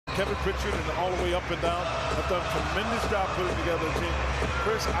Kevin Pritchard and all the way up and down have done a tremendous job putting together a team.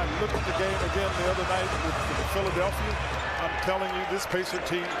 Chris, I looked at the game again the other night with Philadelphia. I'm telling you, this Pacer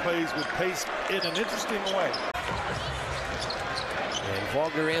team plays with pace in an interesting way. And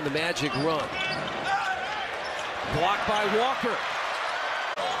Wagner and the Magic run. Blocked by Walker.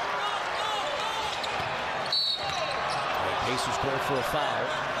 And Pacers going for a foul.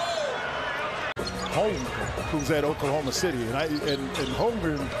 Holmgren, who's at Oklahoma City, and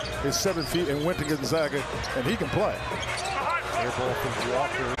Holmgren is 7 feet and went to Gonzaga, and he can play. Air ball from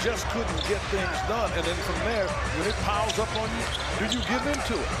Walker. Just couldn't get things done, and then from there, when it piles up on you, do you give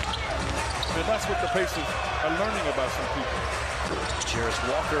into it? And that's what the Pacers are learning about some people. Jarace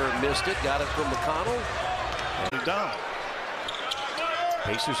Walker missed it, got it from McConnell. And down.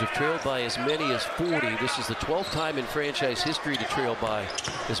 Pacers have trailed by as many as 40. This is the 12th time in franchise history to trail by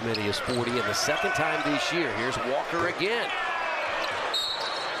as many as 40, and the second time this year. Here's Walker again.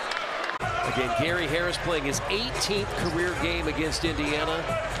 Again, Gary Harris playing his 18th career game against Indiana.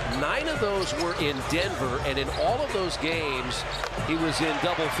 9 of those were in Denver, and in all of those games, he was in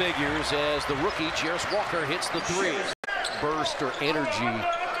double figures as the rookie, Jarace Walker, hits the threes. Burst or energy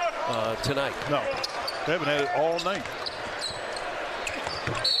tonight. No, they haven't had it all night.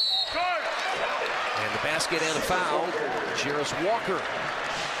 And the basket and a foul, Jarace Walker.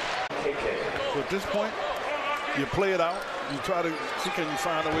 So at this point, you play it out. You try to see, can you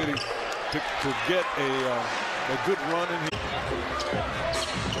find a way to get a good run in here.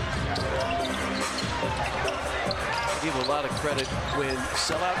 Give a lot of credit when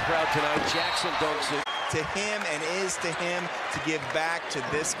sellout crowd tonight. Jackson dunks it. To him and is to him to give back to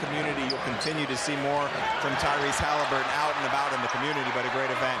this community. You'll continue to see more from Tyrese Halliburton out and about in the community, but a great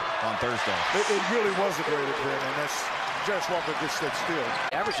event on Thursday. It really was a great event, and that's Jarace Walker gets that steal.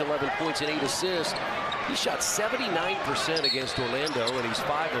 Averaged 11 points and 8 assists. He shot 79% against Orlando, and he's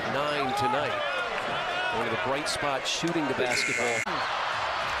 5 of 9 tonight. One of the bright spots shooting the basketball.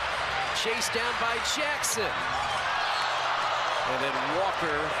 Chased down by Jackson. And then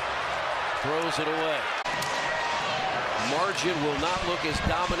Walker throws it away. Margin will not look as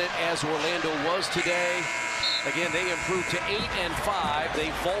dominant as Orlando was today. Again, they improved to 8 and 5. They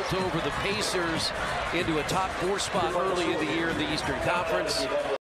vault over the Pacers into a top 4 spot early in the year in the Eastern Conference.